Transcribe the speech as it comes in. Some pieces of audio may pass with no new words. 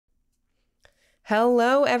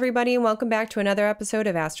Hello, everybody, and welcome back to another episode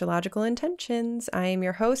of Astrological Intentions. I am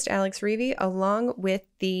your host, Alex Reevy, along with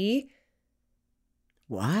the...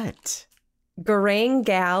 What? Garang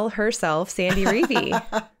gal herself, Sandy Reevy.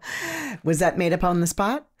 Was that made up on the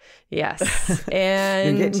spot? Yes.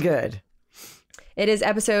 And you're getting good. It is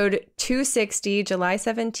episode 260, July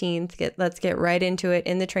 17th. Let's get right into it.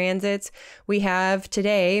 In the transits, we have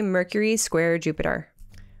today Mercury square Jupiter.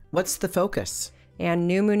 What's the focus? And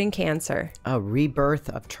new moon in Cancer. A rebirth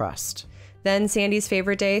of trust. Then Sandy's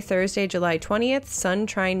favorite day, Thursday, July 20th, Sun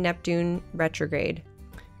trine Neptune retrograde.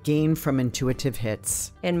 Gain from intuitive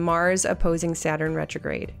hits. And Mars opposing Saturn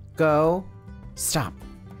retrograde. Go. Stop.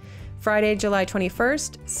 Friday, July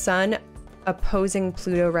 21st, Sun opposing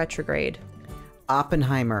Pluto retrograde.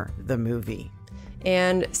 Oppenheimer, the movie.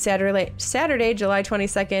 And Saturday, July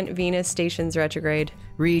 22nd, Venus stations retrograde.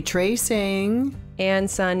 Retracing. And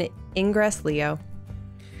Sun ingress Leo.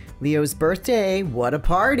 Leo's birthday. What a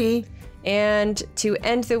party. And to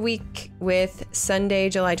end the week with Sunday,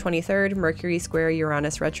 July 23rd, Mercury square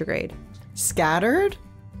Uranus retrograde. Scattered?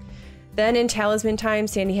 Then in Talisman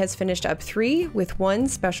Times, Sandy has finished up 3 with 1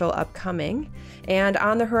 special upcoming. And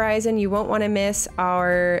on the horizon, you won't want to miss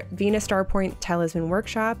our Venus Star Point Talisman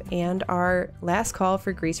Workshop and our last call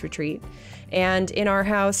for Greece Retreat. And in our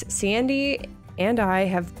house, Sandy and I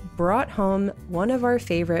have brought home one of our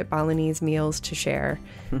favorite Balinese meals to share,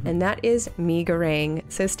 and that is mee goreng.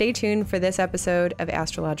 So stay tuned for this episode of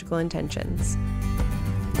Astrological Intentions.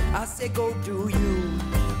 I say go do you.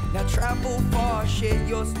 Now travel far, share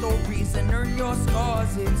your stories and earn your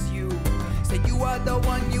scars. It's you. Say you are the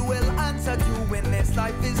one you will answer to when this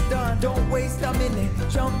life is done. Don't waste a minute,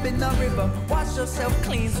 jump in the river. Wash yourself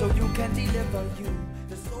clean so you can deliver you.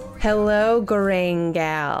 Hello, goreng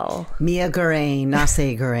gal. Mia goreng,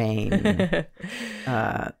 nasi goreng.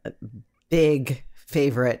 Big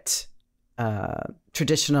favorite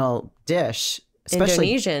traditional dish.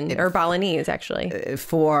 Indonesian or Balinese, actually.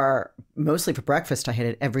 Mostly for breakfast. I had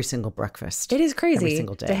it every single breakfast. It is crazy every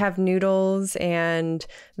single day. To have noodles and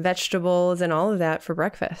vegetables and all of that for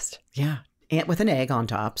breakfast. Yeah. And with an egg on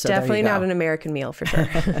top. So definitely not an American meal for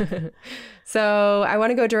sure. So I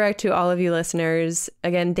want to go direct to all of you listeners.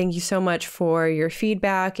 Again, thank you so much for your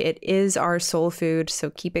feedback. It is our soul food, so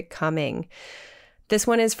keep it coming. This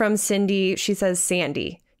one is from Cindy. She says,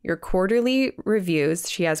 Sandy, your quarterly reviews.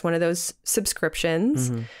 She has one of those subscriptions.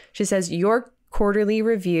 Mm-hmm. She says, your quarterly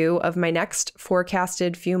review of my next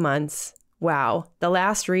forecasted few months. Wow. The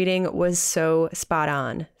last reading was so spot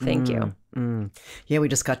on. Thank you. Yeah, we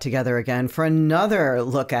just got together again for another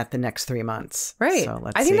look at the next 3 months. Right. So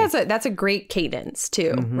I think that's a great cadence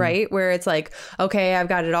too, right? Where it's like, okay, I've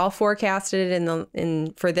got it all forecasted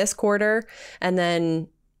for this quarter, and then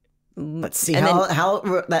let's see how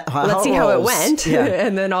it went, yeah.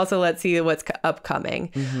 And then also let's see what's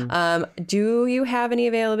upcoming. Do you have any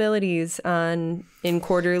availabilities in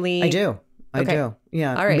quarterly? I do.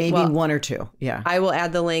 Yeah. All right. Maybe 1 or 2. Yeah. I will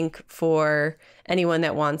add the link for anyone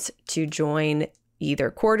that wants to join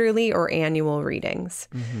either quarterly or annual readings.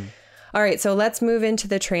 All right. So let's move into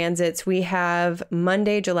the transits. We have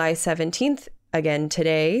Monday, July 17th, again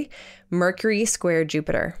today, Mercury square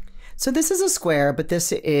Jupiter. So this is a square, but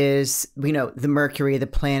this is, the Mercury, the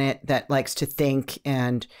planet that likes to think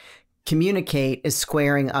and communicate, is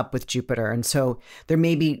squaring up with Jupiter. And so there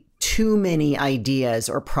may be too many ideas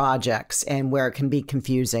or projects, and where it can be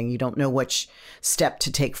confusing. You don't know which step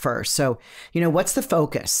to take first. So, what's the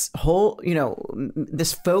focus?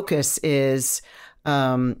 This focus is,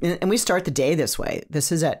 and we start the day this way.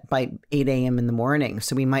 This is by 8 a.m. in the morning.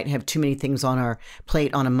 So we might have too many things on our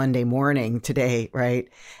plate on a Monday morning today, right?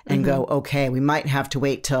 And go, okay, we might have to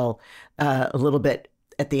wait till a little bit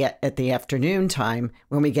at the afternoon time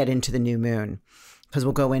when we get into the new moon, because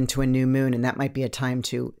we'll go into a new moon, and that might be a time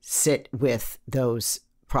to sit with those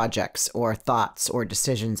projects or thoughts or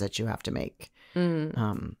decisions that you have to make.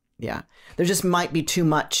 Yeah, there just might be too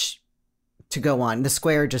much to go on. The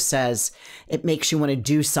square just says it makes you want to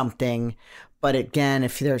do something. But again,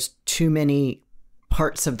 if there's too many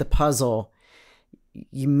parts of the puzzle,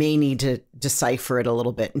 you may need to decipher it a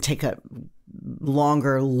little bit and take a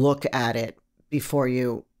longer look at it before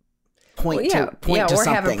you point to or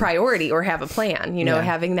something. Have a priority or have a plan,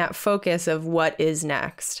 having that focus of what is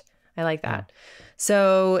next. I like that.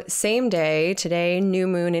 So same day today, new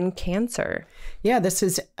moon in Cancer. Yeah, this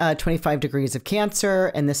is 25 degrees of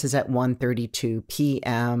Cancer, and this is at 1:32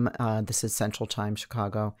 p.m. This is Central Time,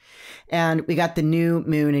 Chicago. And we got the new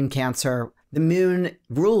moon in Cancer. The moon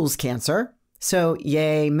rules Cancer. So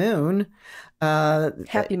yay, moon.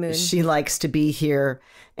 Happy moon. She likes to be here.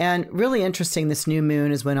 And really interesting, this new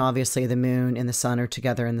moon is when obviously the moon and the sun are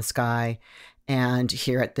together in the sky. And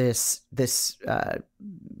here at this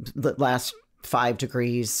last 5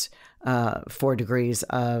 degrees, 4 degrees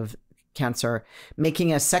of Cancer,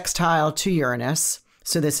 making a sextile to Uranus.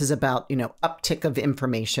 So this is about, uptick of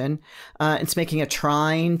information. It's making a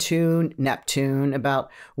trine to Neptune about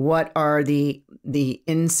what are the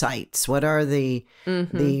insights, what are the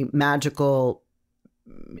magical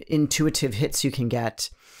intuitive hits you can get.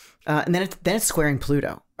 And then it's squaring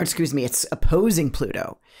Pluto, or excuse me, it's opposing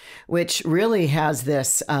Pluto, which really has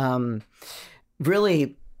this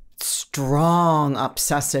really strong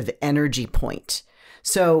obsessive energy point.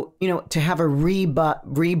 So, to have a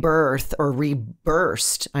rebirth or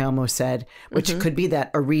reburst, I almost said, which could be that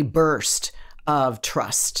a reburst of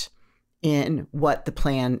trust in what the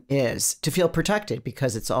plan is to feel protected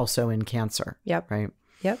because it's also in Cancer. Yep. Right.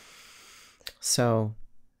 Yep. So,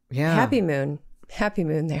 yeah. Happy moon. Happy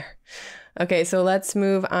moon there. Okay, so let's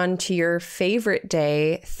move on to your favorite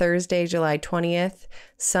day, Thursday, July 20th,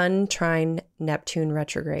 Sun trine Neptune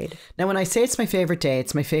retrograde. Now, when I say it's my favorite day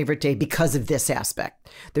because of this aspect.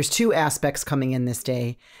 There's 2 aspects coming in this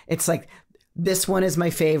day. It's like this one is my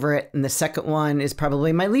favorite and the second one is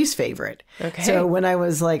probably my least favorite. Okay. So when I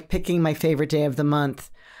was like picking my favorite day of the month,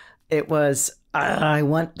 it was, I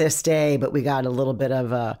want this day, but we got a little bit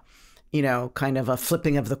of a, kind of a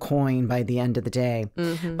flipping of the coin by the end of the day.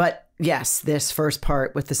 But yes, this first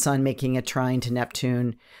part with the sun making a trine to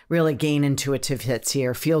Neptune, really gain intuitive hits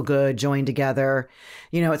here, feel good, join together.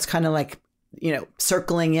 It's kind of like,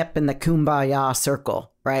 circling up in the kumbaya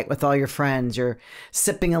circle, right? With all your friends, you're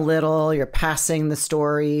sipping a little, you're passing the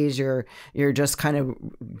stories, you're just kind of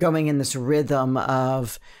going in this rhythm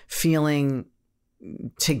of feeling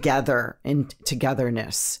together and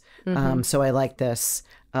togetherness. So I like this.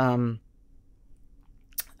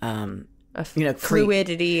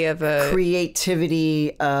 Fluidity of a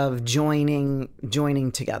creativity of joining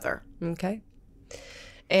together. Okay.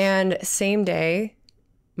 And same day,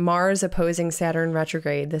 Mars opposing Saturn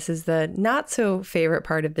retrograde. This is the not so favorite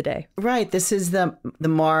part of the day. Right. This is the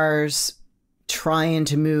Mars trying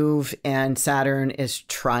to move and Saturn is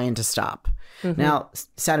trying to stop. Now,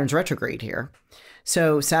 Saturn's retrograde here.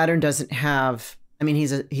 So Saturn doesn't have,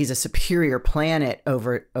 he's a superior planet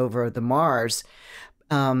over the Mars.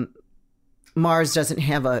 Mars doesn't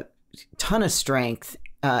have a ton of strength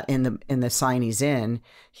in the sign he's in.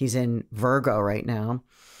 He's in Virgo right now.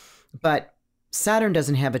 But Saturn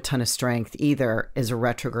doesn't have a ton of strength either as a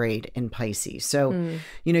retrograde in Pisces. So,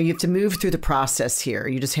 you have to move through the process here.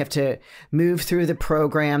 You just have to move through the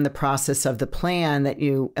program, the process of the plan that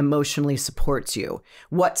you emotionally supports you.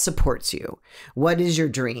 What supports you? What is your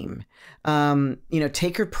dream?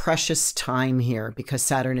 Take your precious time here because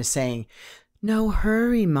Saturn is saying, no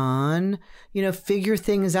hurry, man. Figure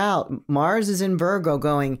things out. Mars is in Virgo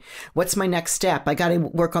going, what's my next step? I got to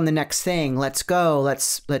work on the next thing. Let's go.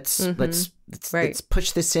 Let's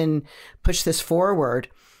push this forward.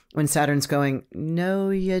 When Saturn's going,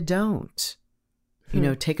 no, you don't.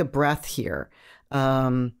 Take a breath here.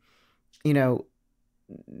 The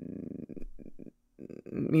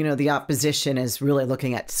opposition is really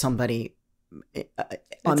looking at somebody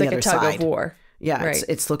on the other side. It's like a tug of war. Yeah, right.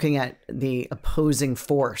 It's looking at the opposing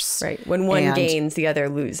force. Right. When one gains, the other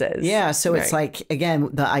loses. Yeah. So it's like, again,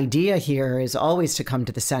 the idea here is always to come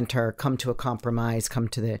to the center, come to a compromise, come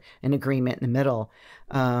to an agreement in the middle.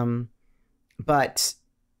 But,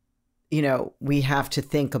 we have to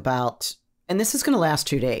think about, and this is going to last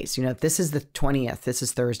 2 days. If this is the 20th, this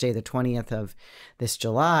is Thursday, the 20th of this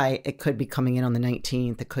July, it could be coming in on the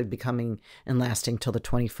 19th. It could be coming and lasting till the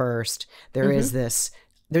 21st. There is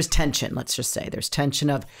there's tension, let's just say. There's tension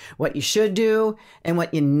of what you should do and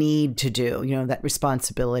what you need to do, that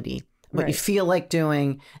responsibility, what you feel like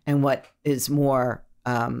doing and what is more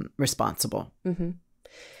responsible.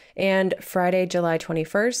 And Friday, July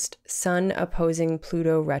 21st, Sun opposing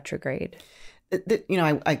Pluto retrograde.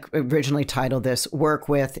 I originally titled this Work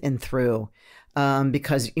With and Through.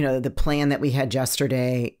 Because, the plan that we had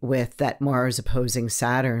yesterday with that Mars opposing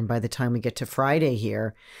Saturn, by the time we get to Friday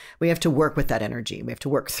here, we have to work with that energy. We have to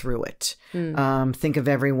work through it. Think of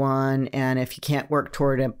everyone. And if you can't work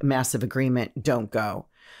toward a massive agreement, don't go.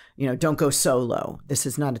 Don't go solo. This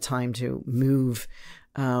is not a time to move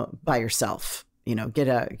by yourself. Get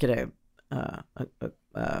an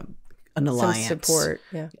alliance. Some support.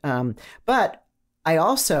 Yeah. But I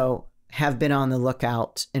also have been on the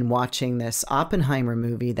lookout and watching this Oppenheimer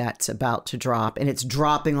movie that's about to drop, and it's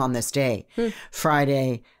dropping on this day,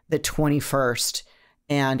 Friday the 21st.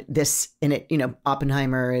 And this, in it,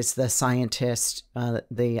 Oppenheimer is the scientist,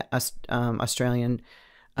 the Austrian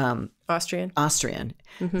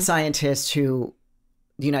scientist who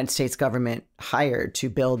the United States government hired to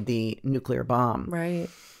build the nuclear bomb. Right.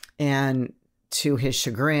 And to his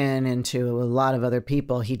chagrin and to a lot of other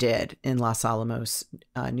people, he did in Los Alamos,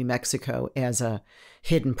 New Mexico, as a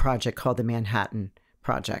hidden project called the Manhattan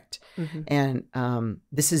Project. And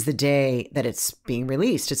this is the day that it's being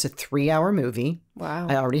released. It's a 3-hour movie. Wow.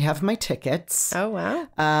 I already have my tickets. Oh,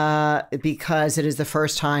 wow. Because it is the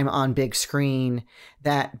first time on big screen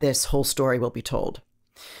that this whole story will be told.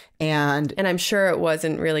 And I'm sure it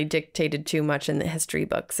wasn't really dictated too much in the history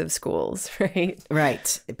books of schools, right?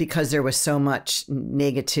 Right. Because there was so much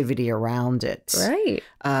negativity around it. Right.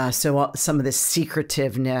 So some of the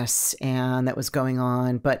secretiveness and that was going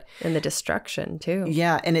on. And the destruction too.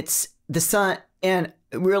 Yeah. And it's the sun. And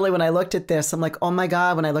really, when I looked at this, I'm like, oh my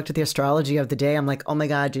God, when I looked at the astrology of the day, I'm like, oh my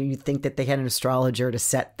God, do you think that they had an astrologer to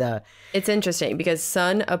set the... It's interesting because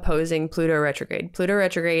Sun opposing Pluto retrograde. Pluto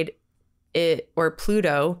retrograde,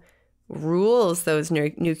 Pluto rules those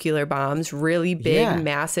nuclear bombs, really big,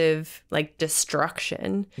 massive, like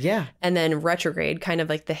destruction. Yeah. And then retrograde, kind of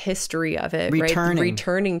like the history of it, right?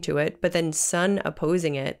 Returning to it. But then Sun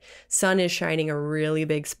opposing it. Sun is shining a really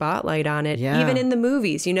big spotlight on it. Yeah. Even in the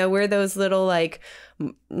movies, where those little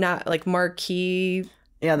not like marquee.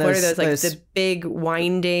 Yeah. What are those the big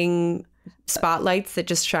winding spotlights that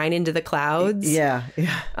just shine into the clouds? Yeah.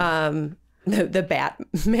 Yeah. The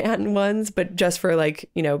Batman ones, but just for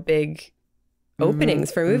big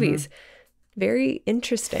openings for movies. Very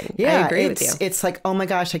interesting. Yeah, I agree with you. It's like, oh my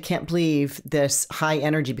gosh, I can't believe this high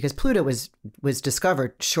energy, because Pluto was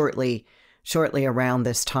discovered shortly around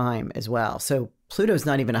this time as well. So Pluto's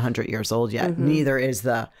not even 100 years old yet. Neither is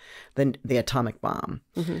the atomic bomb.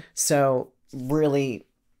 So really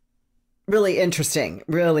interesting,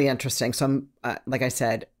 really interesting. So I'm, like I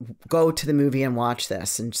said, go to the movie and watch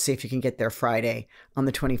this and see if you can get there Friday on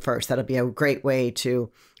the 21st. That'll be a great way to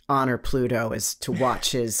honor Pluto, is to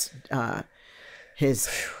watch his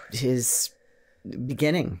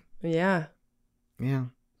beginning. Yeah. Yeah.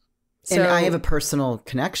 So, and I have a personal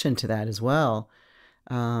connection to that as well,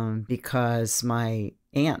 because my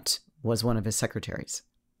aunt was one of his secretaries.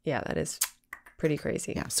 Yeah, that is pretty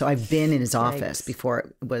crazy. Yeah. So I've been in his office before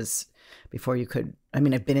you could,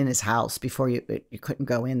 I've been in his house before you couldn't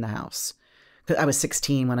go in the house. 'Cause I was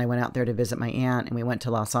 16 when I went out there to visit my aunt, and we went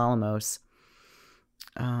to Los Alamos.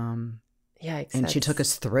 And she took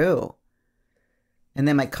us through. And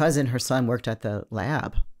then my cousin, her son, worked at the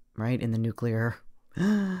lab, right, in the nuclear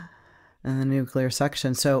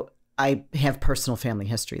section. So I have personal family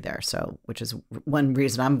history there. So, which is one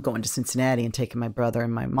reason I'm going to Cincinnati and taking my brother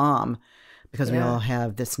and my mom, because we all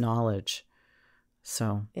have this knowledge.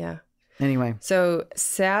 So, yeah. Anyway. So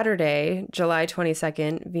Saturday, July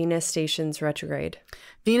 22nd, Venus stations retrograde.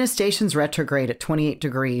 Venus stations retrograde at 28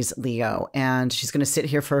 degrees Leo. And she's going to sit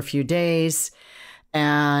here for a few days.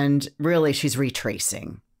 And really, she's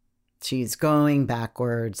retracing. She's going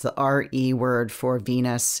backwards. The RE word for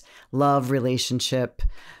Venus, love, relationship,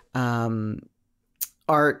 art,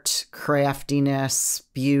 craftiness,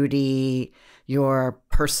 beauty, your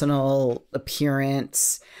personal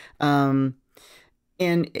appearance. And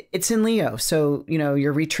it's in Leo. So,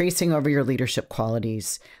 you're retracing over your leadership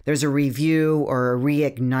qualities. There's a review or a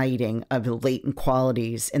reigniting of the latent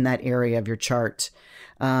qualities in that area of your chart.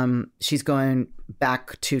 She's going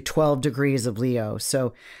back to 12 degrees of Leo.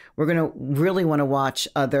 So we're going to really want to watch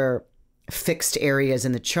other fixed areas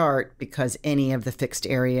in the chart, because any of the fixed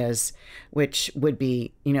areas, which would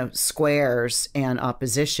be, squares and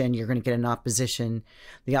opposition, you're going to get an opposition.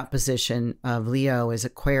 The opposition of Leo is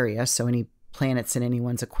Aquarius. So any planets in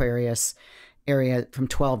anyone's Aquarius area from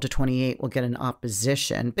 12 to 28 will get an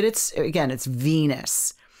opposition. But it's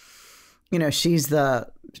Venus. She's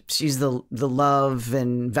the love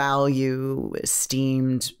and value,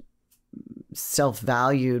 esteemed,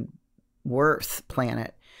 self-valued worth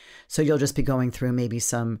planet. So you'll just be going through maybe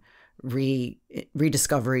some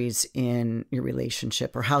rediscoveries in your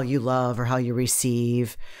relationship, or how you love, or how you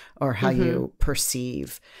receive, or how you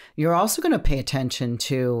perceive. You're also going to pay attention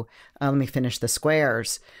to, let me finish the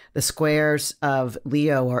squares of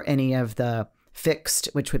Leo, or any of the fixed,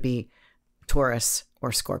 which would be Taurus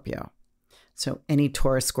or Scorpio. So any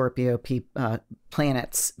Taurus, Scorpio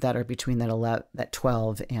planets that are between that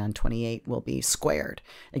 12 and 28 will be squared.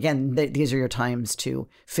 Again, these are your times to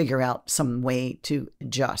figure out some way to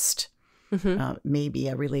adjust, maybe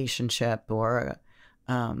a relationship or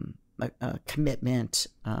a commitment,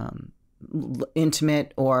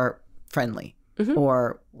 intimate or friendly,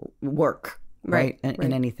 or work, right?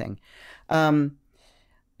 In anything.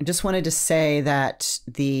 I just wanted to say that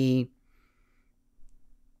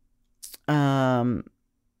I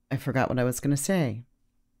forgot what I was going to say,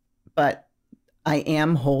 but I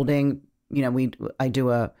am holding, we do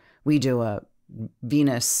a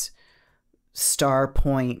Venus star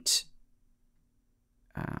point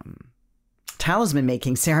talisman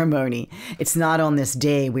making ceremony. It's not on this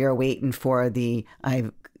day. We are waiting for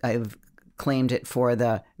I've claimed it for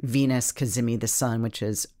the Venus Cazimi the Sun, which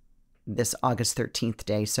is this August 13th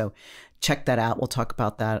day. So check that out. We'll talk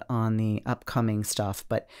about that on the upcoming stuff.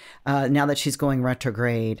 But now that she's going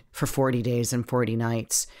retrograde for 40 days and 40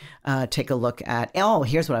 nights, take a look at,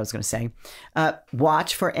 here's what I was going to say.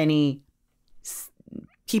 Watch for any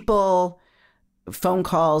people, phone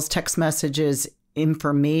calls, text messages,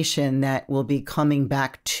 information that will be coming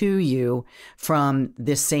back to you from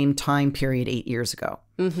this same time period 8 years ago.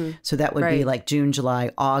 Mm-hmm. So that would be like June, July,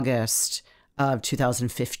 August of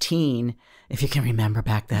 2015, if you can remember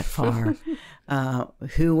back that far.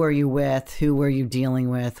 Who were you with? Who were you dealing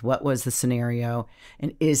with? What was the scenario?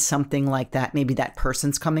 And is something like that, maybe that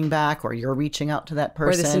person's coming back or you're reaching out to that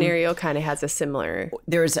person? Or the scenario kind of has a similar...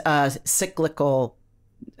 There's a cyclical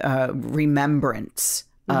remembrance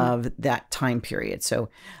of that time period. So,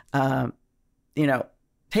 pay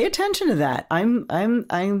attention to that. I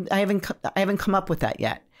haven't come up with that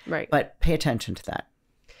yet. Right. But pay attention to that.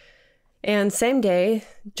 And same day,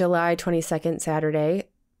 July 22nd, Saturday,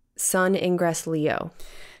 Sun ingress Leo.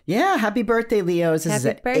 Yeah, happy birthday, Leos. This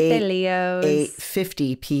happy birthday, Leos.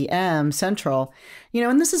 8:50 p.m. Central.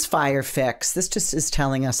 And this is fire fix. This just is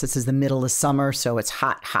telling us this is the middle of summer, so it's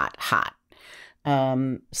hot, hot, hot.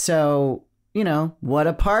 So, what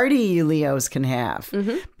a party you Leos can have.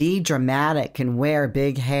 Mm-hmm. Be dramatic and wear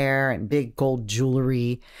big hair and big gold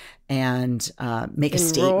jewelry and make a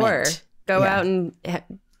statement. Roar. Go out and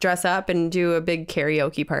dress up and do a big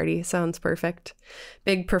karaoke party. Sounds perfect.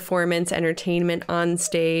 Big performance, entertainment on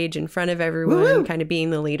stage in front of everyone, Woo-hoo! Kind of being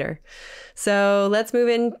the leader. So let's move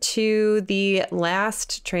into the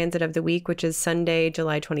last transit of the week, which is Sunday,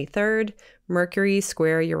 July 23rd, Mercury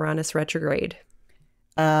square Uranus retrograde.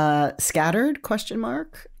 Scattered ?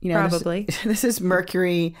 Probably. This is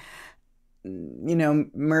Mercury,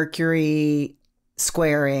 Mercury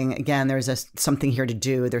squaring. Again, there's something here to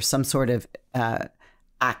do. There's some sort of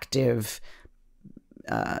active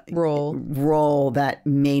role that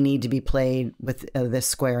may need to be played with this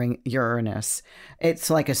squaring Uranus.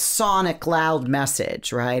 It's like a sonic loud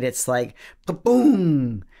message, right? It's like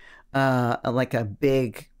boom, like a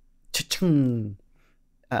big cha-chung,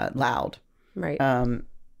 loud. Right.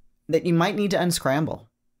 That you might need to unscramble.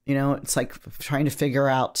 It's like trying to figure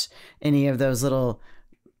out any of those little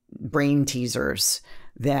brain teasers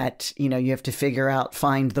that, you have to figure out,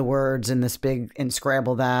 find the words in this big and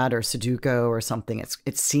scrabble that, or Sudoku or something.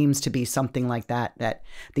 It seems to be something like that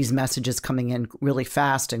these messages coming in really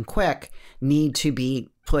fast and quick need to be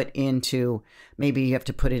put into, maybe you have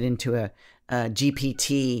to put it into a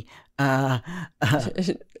GPT, AI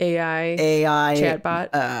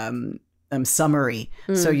chatbot. Summary,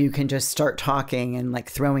 so you can just start talking and like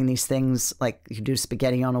throwing these things like you do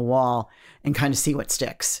spaghetti on a wall and kind of see what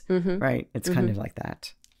sticks, right? It's kind of like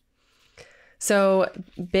that. So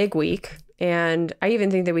big week. And I even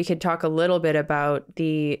think that we could talk a little bit about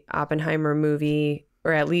the Oppenheimer movie,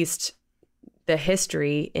 or at least the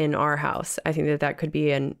history in our house. I think that could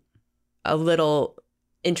be a little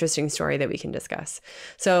interesting story that we can discuss.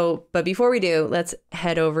 So, but before we do, let's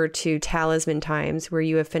head over to Talisman Times, where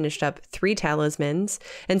you have finished up 3 talismans.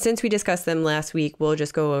 And since we discussed them last week, we'll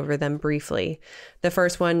just go over them briefly. The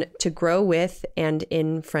first one, to grow with and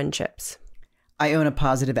in friendships. I own a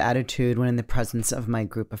positive attitude when in the presence of my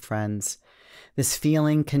group of friends. This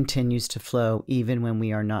feeling continues to flow even when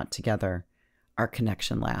we are not together. Our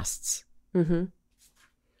connection lasts. Mm-hmm.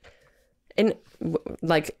 And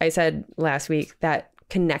like I said last week, that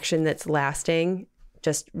connection that's lasting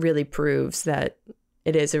just really proves that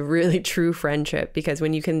it is a really true friendship, because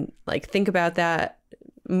when you can like think about that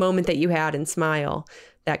moment that you had and smile,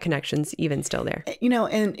 that connection's even still there.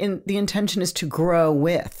 And the intention is to grow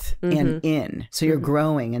with and in. So you're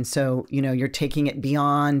growing. And so, you're taking it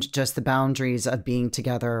beyond just the boundaries of being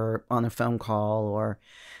together on a phone call, or,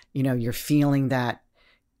 you're feeling that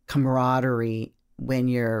camaraderie when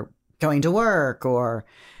you're going to work, or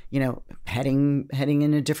heading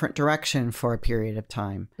in a different direction for a period of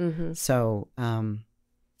time. Mm-hmm. So,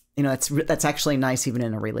 that's actually nice even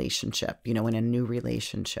in a relationship, in a new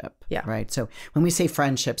relationship. Yeah. Right. So when we say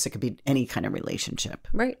friendships, it could be any kind of relationship.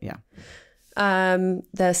 Right. Yeah.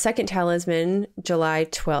 The second talisman, July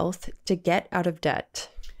 12th, to get out of debt.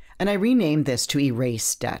 And I renamed this to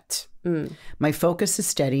erase debt. My focus is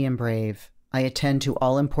steady and brave. I attend to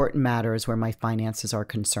all important matters where my finances are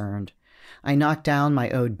concerned. I knock down my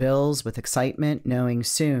owed bills with excitement, knowing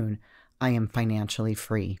soon I am financially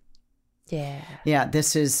free. Yeah. Yeah,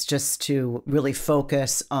 this is just to really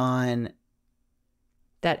focus on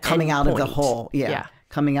That coming end out of the point. hole. Yeah. Yeah.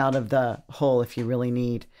 Coming out of the hole if you really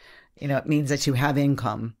need. It means that you have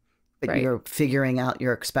income, but Right. you're figuring out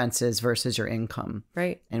your expenses versus your income.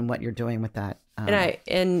 Right. And what you're doing with that.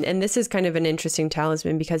 And this is kind of an interesting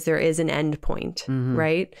talisman because there is an end point,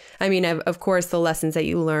 right? I mean, of course, the lessons that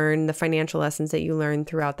you learn, the financial lessons that you learn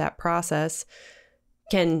throughout that process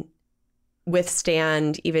can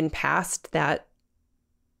withstand even past that.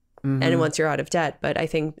 And once you're out of debt. But I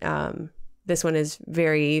think this one is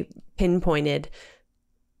very pinpointed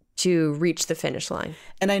to reach the finish line.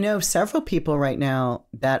 And I know several people right now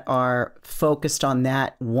that are focused on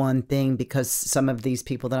that one thing, because some of these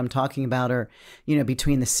people that I'm talking about are,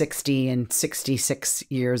 between the 60 and 66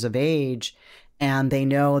 years of age. And they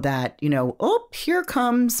know that, oh, here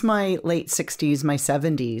comes my late 60s, my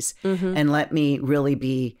 70s. And let me really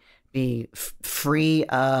be free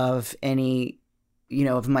of any,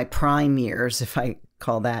 of my prime years, if I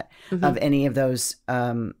call that, of any of those,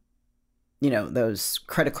 those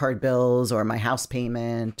credit card bills or my house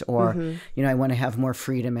payment, or, I want to have more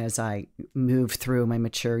freedom as I move through my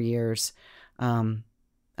mature years. I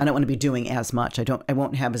don't want to be doing as much. I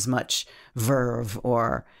won't have as much verve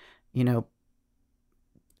or,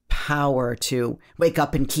 power to wake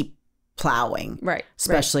up and keep plowing. Right.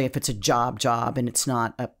 Especially if it's a job and it's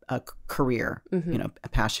not a career, a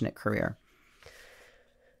passionate career.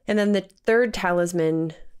 And then the third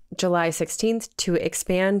talisman, July 16th, to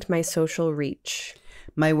expand my social reach.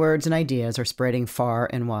 My words and ideas are spreading far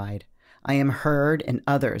and wide. I am heard and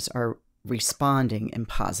others are responding in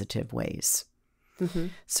positive ways.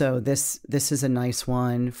 So this is a nice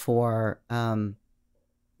one for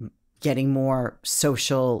getting more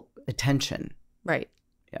social attention. Right.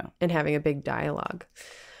 Yeah. And having a big dialogue.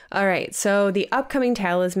 All right. So the upcoming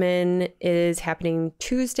talisman is happening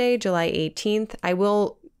Tuesday, July 18th. I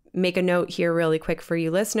will make a note here really quick for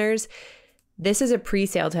you listeners. This is a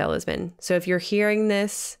pre-sale talisman. So if you're hearing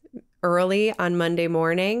this early on Monday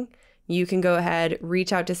morning, you can go ahead,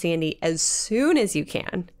 reach out to Sandy as soon as you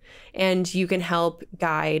can, and you can help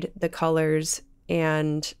guide the colors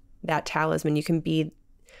and that talisman. You can be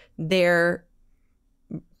there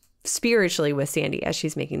spiritually with Sandy as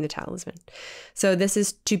she's making the talisman. So this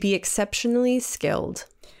is to be exceptionally skilled.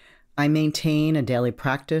 I maintain a daily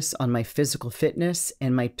practice on my physical fitness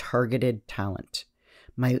and my targeted talent.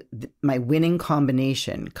 My winning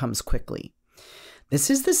combination comes quickly. This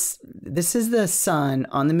is the sun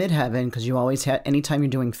on the midheaven, because you always have, anytime you're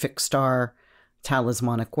doing fixed star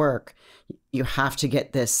talismanic work, you have to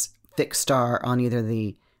get this fixed star on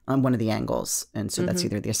on one of the angles. And so that's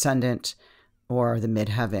either the ascendant or the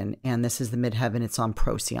midheaven. And this is the midheaven. It's on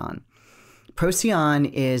Procyon. Procyon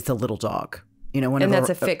is the little dog. And that's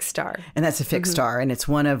a fixed star. And that's a fixed star. And it's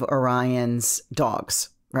one of Orion's dogs,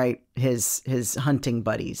 right? His hunting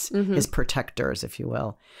buddies, his protectors, if you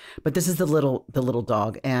will. But this is the little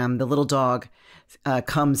dog. And the little dog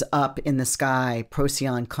comes up in the sky.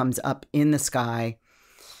 Procyon comes up in the sky,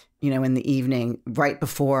 in the evening, right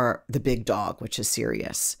before the big dog, which is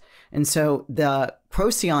Sirius. And so the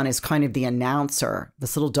Procyon is kind of the announcer.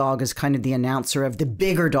 This little dog is kind of the announcer of the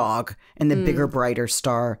bigger dog and the bigger, brighter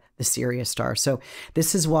star, the Sirius star. So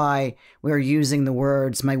this is why we're using the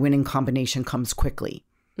words, my winning combination comes quickly,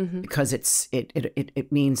 because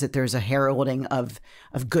it means that there's a heralding of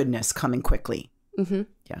goodness coming quickly.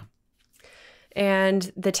 Yeah.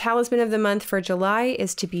 And the talisman of the month for July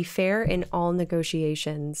is to be fair in all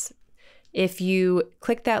negotiations. If you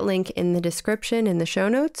click that link in the description in the show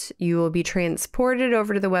notes, you will be transported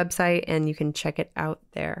over to the website and you can check it out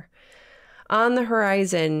there. On the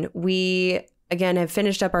horizon, we again have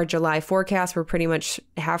finished up our July forecast. We're pretty much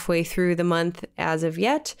halfway through the month as of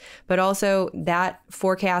yet, but also that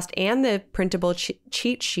forecast and the printable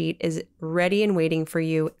cheat sheet is ready and waiting for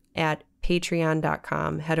you at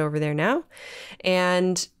patreon.com. Head over there now.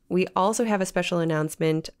 And we also have a special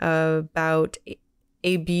announcement about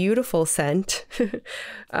a beautiful scent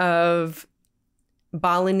of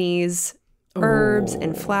Balinese herbs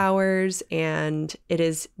and flowers, and it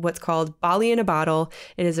is what's called Bali in a bottle.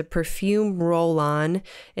 It is a perfume roll-on.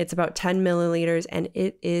 It's about 10 milliliters, and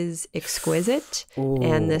it is exquisite.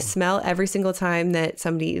 And the smell, every single time that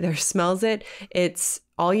somebody either smells it, it's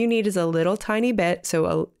all you need is a little tiny bit,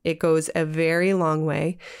 so it goes a very long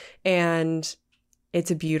way, and it's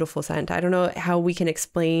a beautiful scent. I don't know how we can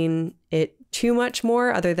explain it too much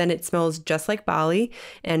more other than it smells just like Bali,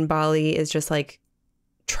 and Bali is just like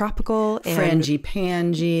tropical and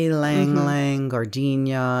frangipani, lang-lang,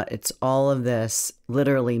 gardenia. It's all of this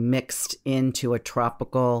literally mixed into a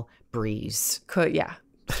tropical breeze.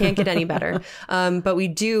 Can't get any better. But we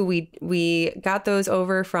got those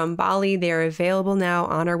over from Bali. They are available now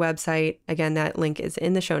on our website. Again, that link is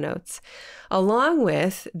in the show notes. Along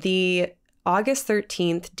with the August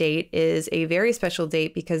 13th date is a very special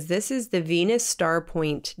date because this is the Venus star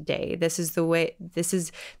point day. This is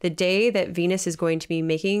the day that Venus is going to be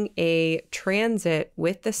making a transit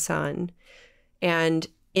with the sun and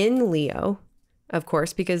in Leo. Of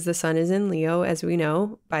course, because the sun is in Leo, as we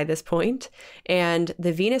know by this point. And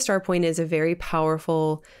the Venus star point is a very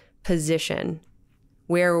powerful position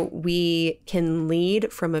where we can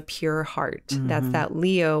lead from a pure heart. That's that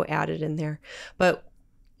Leo added in there. But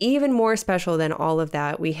even more special than all of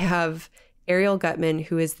that, we have Ariel Gutman,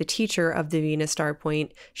 who is the teacher of the Venus star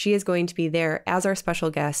point. She is going to be there as our special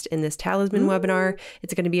guest in this Talisman webinar.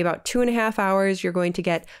 It's going to be about 2.5 hours. You're going to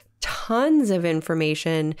get tons of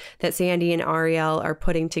information that Sandy and Ariel are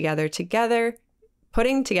putting together as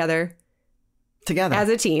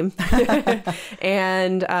a team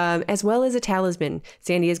and as well as a talisman.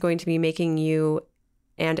 Sandy is going to be making you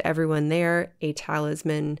and everyone there a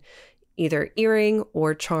talisman, either earring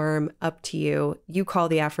or charm, up to you. You call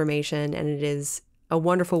the affirmation, and it is a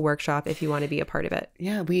wonderful workshop if you want to be a part of it.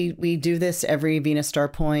 Yeah, we do this every Venus star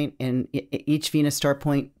point, and each Venus star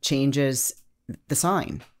point changes the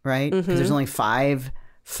sign, right? Because there's only five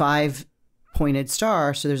pointed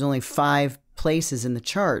stars, so there's only 5 places in the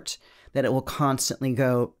chart that it will constantly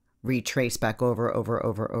go retrace back over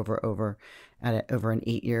over an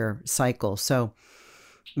 8-year cycle. So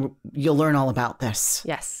you'll learn all about this.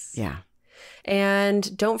 Yes. Yeah.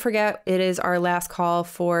 And don't forget, it is our last call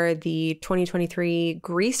for the 2023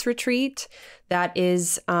 Greece retreat. That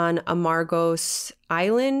is on Amargos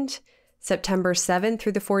Island, September 7th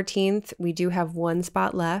through the 14th. We do have one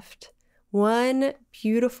spot left. One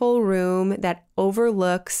beautiful room that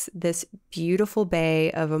overlooks this beautiful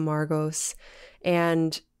bay of Amargos.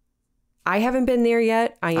 And I haven't been there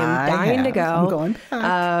yet. I am dying to go. I'm going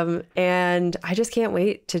back. And I just can't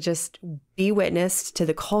wait to just be witness to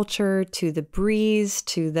the culture, to the breeze,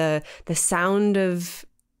 to the sound of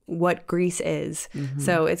what Greece is.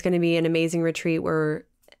 So it's going to be an amazing retreat where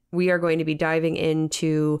we are going to be diving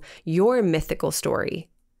into your mythical story.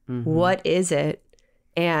 What is it?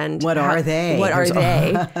 And what are they? What are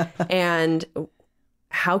they? And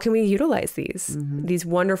how can we utilize these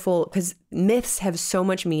wonderful, because myths have so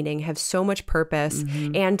much meaning, have so much purpose,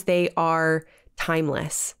 and they are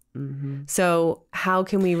timeless. So how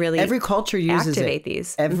can we really every culture uses activate it.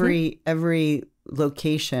 These? Every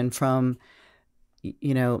location, from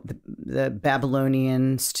the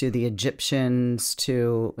Babylonians to the Egyptians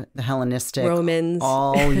to the Hellenistic Romans,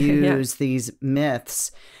 all use these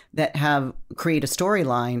myths that create a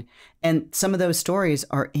storyline, and some of those stories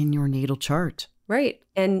are in your natal chart. Right.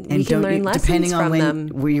 And we can learn lessons depending on from them.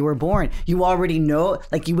 where you were born. You already know,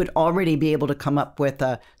 like you would already be able to come up with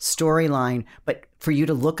a storyline, but for you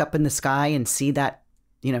to look up in the sky and see that,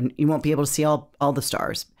 you won't be able to see all the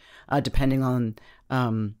stars, depending on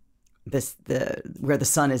where the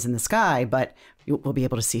sun is in the sky, but we'll be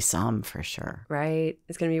able to see some for sure. Right.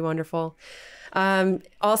 It's going to be wonderful.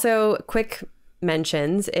 Also, quick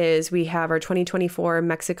mentions is we have our 2024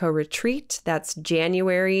 Mexico retreat. That's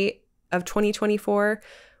January of 2024.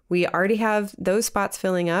 We already have those spots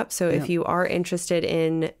filling up. So if you are interested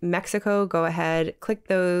in Mexico, go ahead, click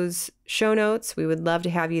those show notes. We would love to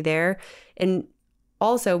have you there. And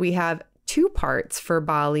also we have 2 parts for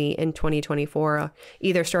Bali in 2024,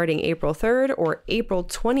 either starting April 3rd or April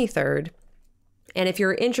 23rd. And if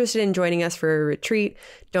you're interested in joining us for a retreat,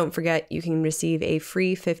 don't forget you can receive a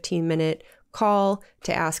free 15-minute call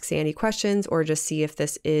to ask Sandy questions or just see if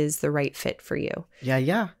this is the right fit for you.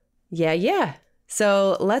 Yeah.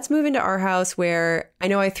 So let's move into our house, where I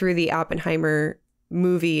know I threw the Oppenheimer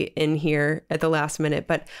movie in here at the last minute,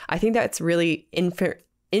 but I think that's really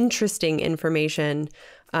interesting information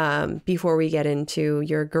before we get into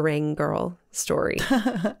your Garang Girl story.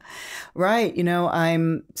 Right.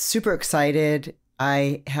 I'm super excited.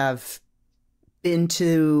 I have been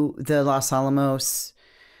to the Los Alamos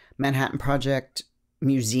Manhattan Project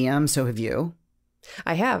Museum. So have you?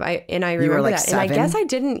 I have. I remember that. 7? And I guess I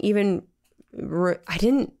didn't even, I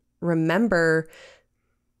didn't remember.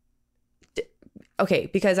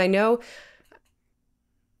 Okay. Because I know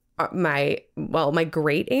my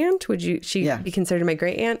great aunt, she be considered my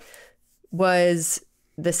great aunt, was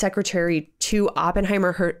the secretary to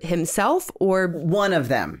Oppenheimer himself, or one of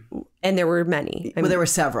them. And there were many. There were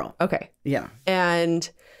several. Okay. Yeah. And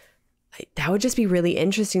that would just be really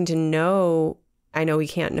interesting to know I know we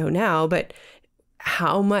can't know now, but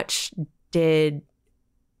how much did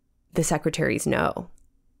the secretaries know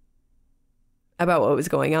about what was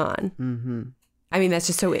going on? Mm-hmm. I mean, that's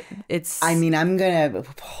just so it's. I mean,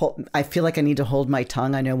 I feel like I need to hold my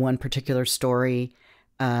tongue. I know one particular story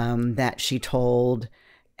that she told,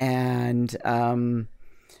 and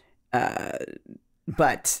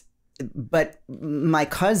but my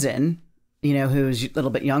cousin, you know, who's a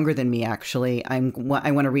little bit younger than me, actually, I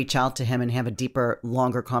want to reach out to him and have a deeper,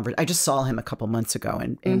 longer conversation. I just saw him a couple months ago,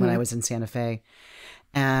 and when I was in Santa Fe.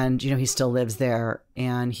 And, you know, he still lives there,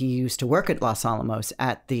 and he used to work at Los Alamos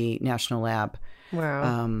at the National Lab.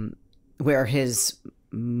 Wow. Where his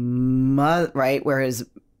mother,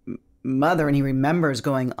 and he remembers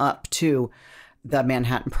going up to the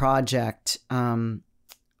Manhattan Project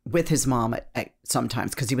with his mom at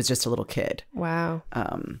sometimes, because he was just a little kid. Wow.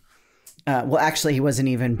 Well, actually, he wasn't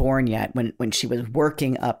even born yet when she was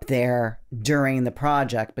working up there during the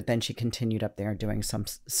project, but then she continued up there doing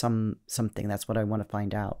something. That's what I want to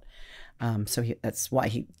find out. So that's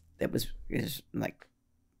why it was like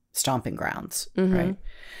stomping grounds, right?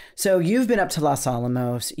 So you've been up to Los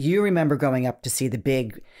Alamos. You remember going up to see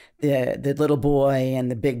the little boy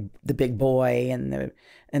and the big boy and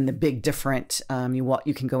the big different.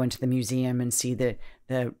 You can go into the museum and see the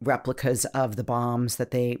replicas of the bombs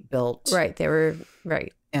that they built. Right. They were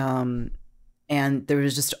right. And there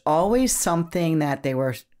was just always something that they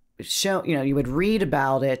were show. You know, you would read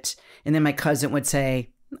about it, and then my cousin would say,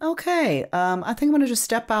 okay, I think I'm going to just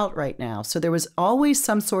step out right now. So there was always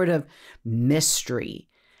some sort of mystery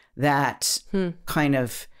that kind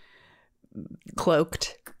of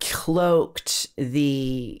cloaked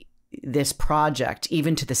this project,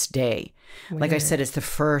 even to this day. Weird. Like I said, it's the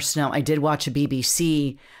first. Now, I did watch a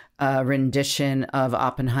BBC rendition of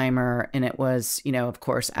Oppenheimer, and it was, you know, of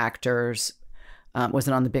course, actors.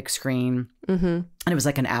 Wasn't on the big screen. And it was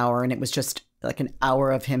like an hour, and it was just like an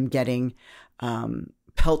hour of him getting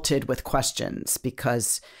pelted with questions,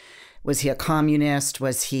 because was he a communist?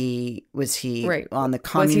 Was he right on the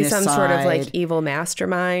communist side? Was he some sort of like evil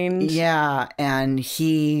mastermind? Yeah, and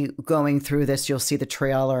he going through this. You'll see the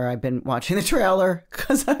trailer. I've been watching the trailer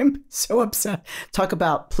because I'm so upset. Talk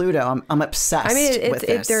about Pluto. I'm obsessed. I mean, with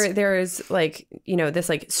this. There is like, you know, this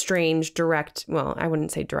like strange direct. Well, I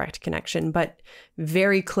wouldn't say direct connection, but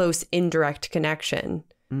very close indirect connection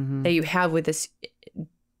that you have with this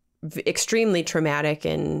extremely traumatic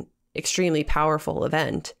and extremely powerful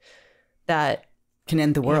event that can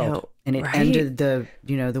end the world. You know, and it ended the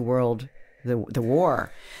world, the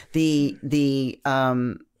war. The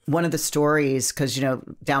one of the stories, because, you know,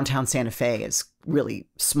 downtown Santa Fe is really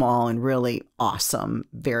small and really awesome,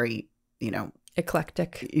 very, you know,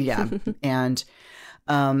 eclectic. Yeah. And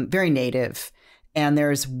very native. And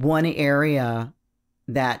there's one area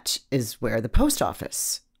that is where the post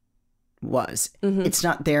office was. It's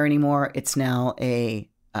not there anymore. It's now a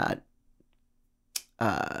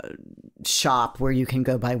shop where you can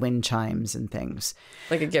go buy wind chimes and things.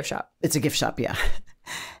 Like a gift shop. It's a gift shop, yeah.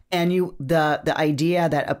 And the idea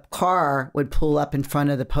that a car would pull up in front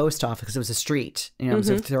of the post office, because it was a street, you know, it was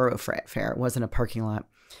a thoroughfare. It wasn't a parking lot.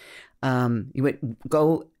 You would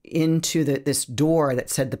go into this door that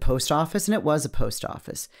said the post office, and it was a post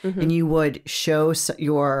office. And you would show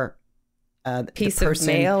your piece of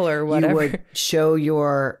mail or whatever. You would show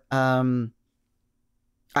your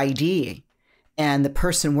ID, and the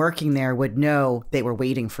person working there would know they were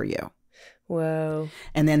waiting for you. Whoa.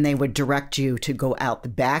 And then they would direct you to go out the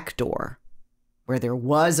back door where there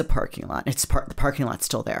was a parking lot. The parking lot's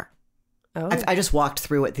still there. Oh. I just walked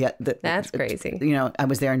through it. That's crazy. You know, I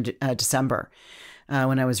was there in December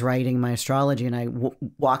when I was writing my astrology, and I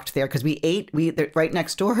walked there because right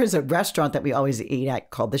next door is a restaurant that we always eat at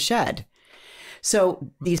called The Shed.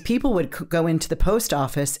 So these people would go into the post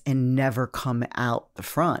office and never come out the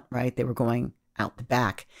front, right? They were going out the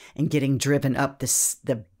back and getting driven up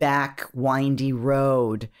the back windy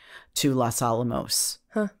road to Los Alamos.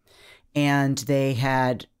 And they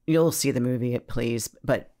had, you'll see the movie, please,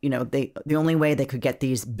 but you know, the only way they could get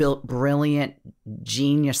these brilliant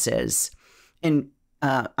geniuses, and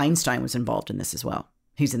Einstein was involved in this as well.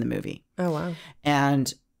 He's in the movie. Oh, wow.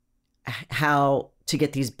 And how to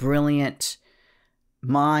get these brilliant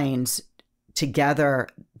minds together.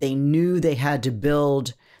 They knew they had to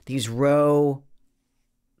build these there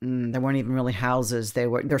weren't even really houses.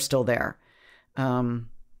 They're still there.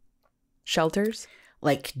 Shelters?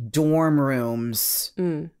 Like dorm rooms.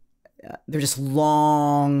 They're just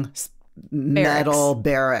long metal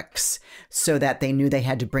barracks, so that they knew they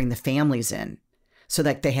had to bring the families in. so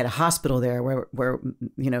that they had a hospital there where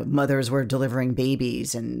mothers were delivering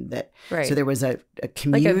babies, and that so there was a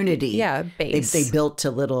community. Base. They built a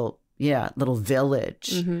little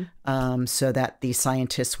village, so that these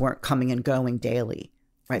scientists weren't coming and going daily,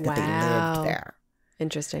 right? That they lived there.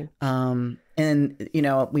 Interesting. And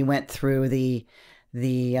we went through the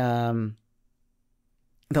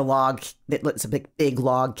log. It's a big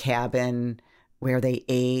log cabin where they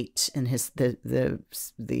ate, and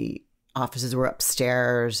the offices were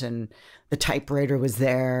upstairs, and the typewriter was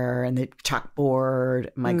there, and the chalkboard.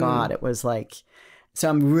 My God, it was like. So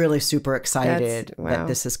I'm really super excited that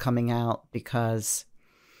this is coming out, because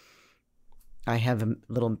I have a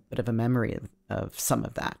little bit of a memory of some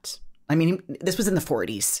of that. I mean, this was in the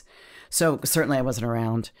 40s, so certainly I wasn't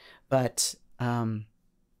around, but, anyway,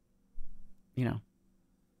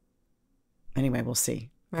 we'll see.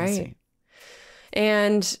 Right. We'll see.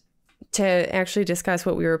 And to actually discuss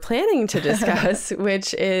what we were planning to discuss,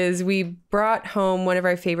 which is we brought home one of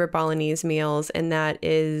our favorite Balinese meals, and that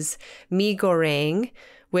is mie goreng,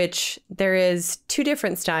 which there is two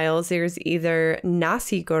different styles. There's either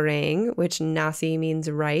nasi goreng, which nasi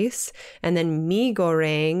means rice, and then mie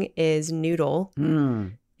goreng is noodle.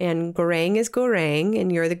 And goreng is goreng,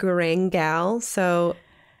 and you're the goreng gal. So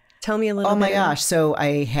tell me a little bit. Oh my gosh. So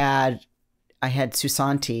I had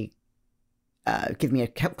Susanti give me a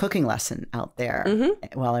cooking lesson out there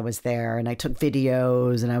while I was there, and I took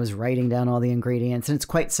videos, and I was writing down all the ingredients, and it's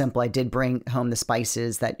quite simple. I did bring home the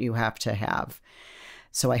spices that you have to have,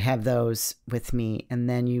 so I have those with me, and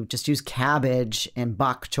then you just use cabbage and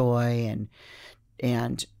bok choy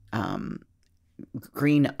and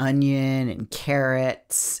green onion and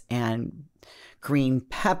carrots and green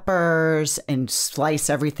peppers, and slice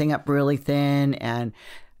everything up really thin, and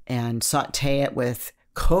saute it with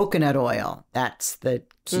coconut oil. That's the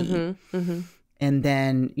key. And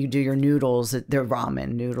then you do your noodles. They're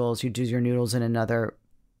ramen noodles. You do your noodles in another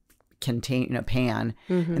pan,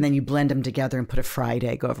 and then you blend them together and put a fried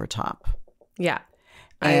egg over top. Yeah.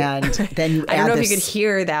 And then you add I don't know if you could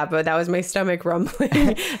hear that, but that was my stomach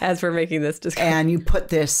rumbling as we're making this discussion. And you put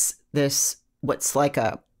this what's like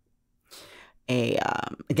again,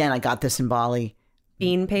 I got this in Bali.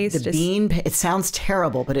 Bean paste. It sounds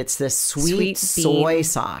terrible, but it's this sweet soy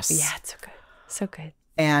sauce. Yeah, it's so good. So good.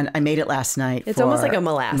 And I made it last night. It's almost like a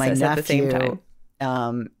molasses at the same time.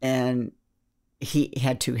 And he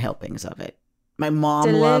had 2 helpings of it. My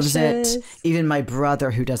mom loves it. Even my brother,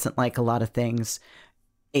 who doesn't like a lot of things,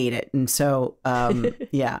 ate it. And so,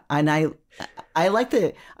 yeah. And I like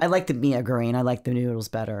the mie goreng. I like the noodles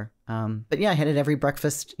better. But yeah, I had it every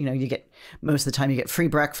breakfast. You get, most of the time you get free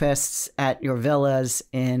breakfasts at your villas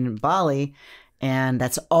in Bali. And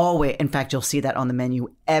that's always, in fact, you'll see that on the menu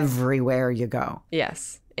everywhere you go.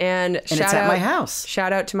 Yes. And it's at my house.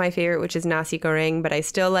 Shout out to my favorite, which is nasi goreng, but I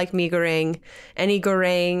still like mie goreng. Any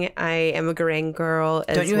goreng, I am a goreng girl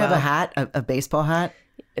as well. Don't you have a hat, a baseball hat?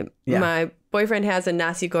 Yeah. My boyfriend has a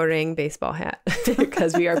nasi goreng baseball hat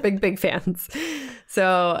because we are big fans.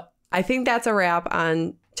 So I think that's a wrap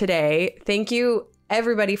on today. Thank you,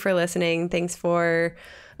 everybody, for listening. Thanks for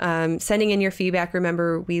sending in your feedback.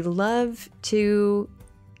 Remember, we love to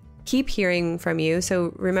keep hearing from you.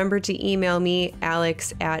 So remember to email me,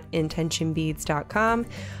 alex@intentionbeads.com.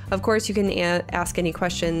 Of course, you can ask any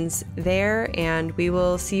questions there, and we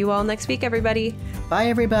will see you all next week, everybody. Bye,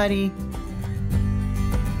 everybody.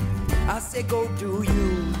 I say go do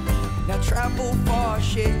you. Now travel far,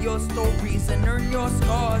 share your stories and earn your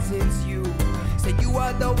scars. It's you. Say you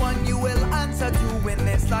are the one you will answer to when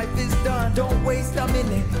this life is done. Don't waste a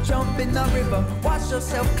minute, jump in the river. Wash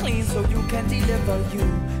yourself clean so you can deliver you.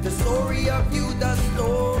 The story of you, the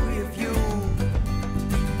story of you.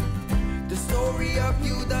 The story of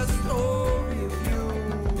you, the story.